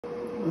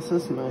This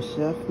is my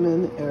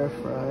Chefman air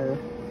fryer,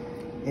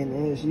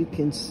 and as you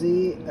can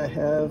see, I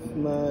got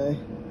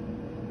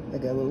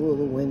a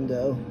little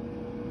window.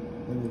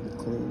 I need to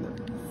clean up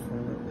the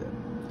front of it,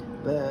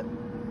 but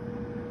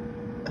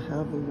I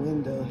have a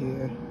window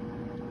here,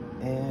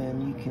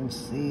 and you can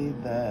see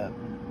that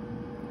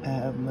I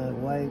have my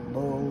white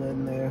bowl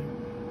in there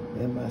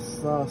and my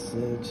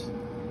sausage,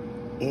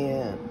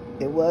 and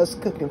it was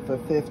cooking for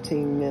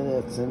 15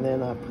 minutes, and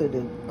then I put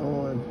it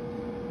on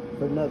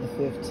for another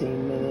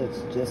 15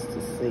 minutes just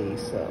to see.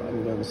 So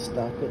I'm going to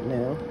stop it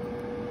now.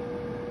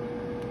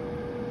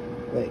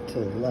 Wait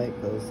till the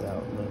light goes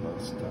out and then I'll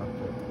stop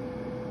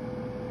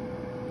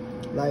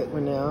it. Light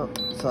went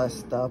out, so I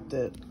stopped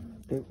it.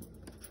 It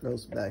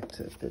goes back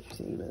to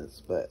 15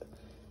 minutes, but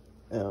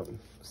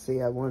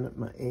see, I wanted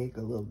my egg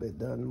a little bit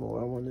done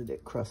more. I wanted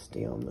it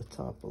crusty on the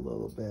top a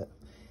little bit.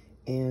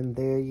 And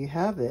there you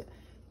have it.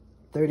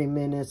 30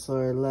 minutes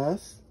or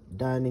less,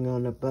 dining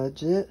on a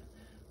budget.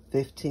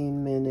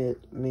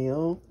 15-minute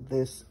meal.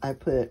 I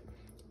put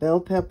bell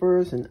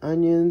peppers and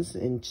onions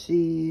and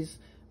cheese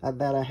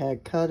that I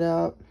had cut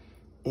out,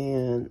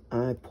 and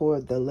I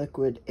poured the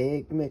liquid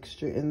egg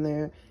mixture in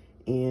there,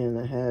 and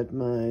I had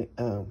my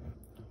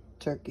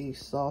turkey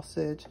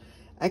sausage.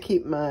 I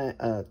keep my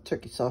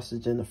turkey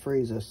sausage in the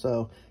freezer,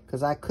 so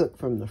because I cook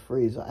from the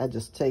freezer, I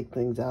just take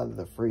things out of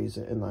the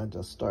freezer and I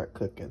just start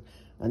cooking.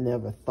 I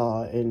never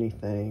thaw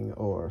anything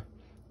or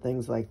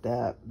things like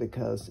that,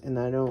 and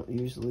I don't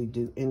usually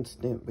do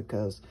instant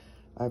because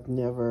I've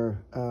never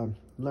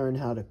learned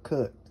how to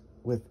cook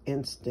with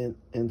instant,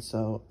 and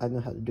so I know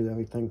how to do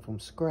everything from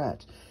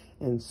scratch.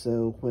 And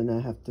so when I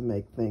have to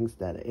make things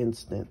that are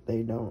instant,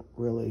 they don't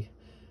really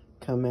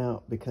come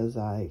out because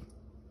I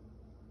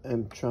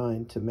am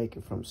trying to make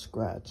it from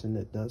scratch and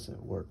it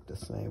doesn't work the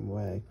same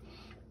way.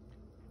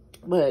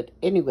 But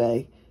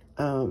anyway,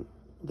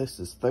 this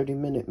is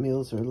 30-minute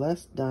meals or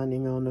less,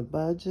 dining on a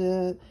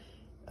budget.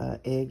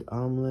 Egg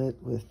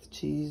omelet with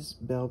cheese,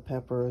 bell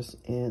peppers,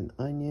 and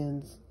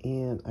onions.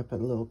 And I put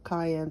a little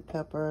cayenne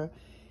pepper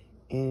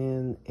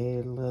and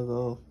a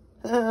little,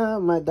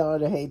 my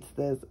daughter hates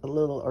this, a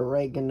little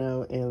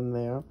oregano in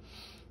there.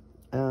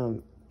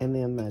 And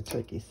then my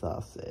turkey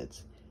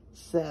sausage.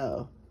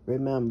 So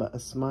remember, a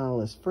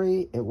smile is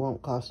free. It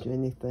won't cost you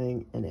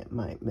anything, and it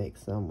might make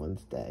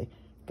someone's day.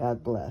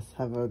 God bless.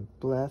 Have a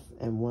blessed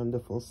and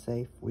wonderful,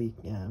 safe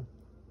weekend.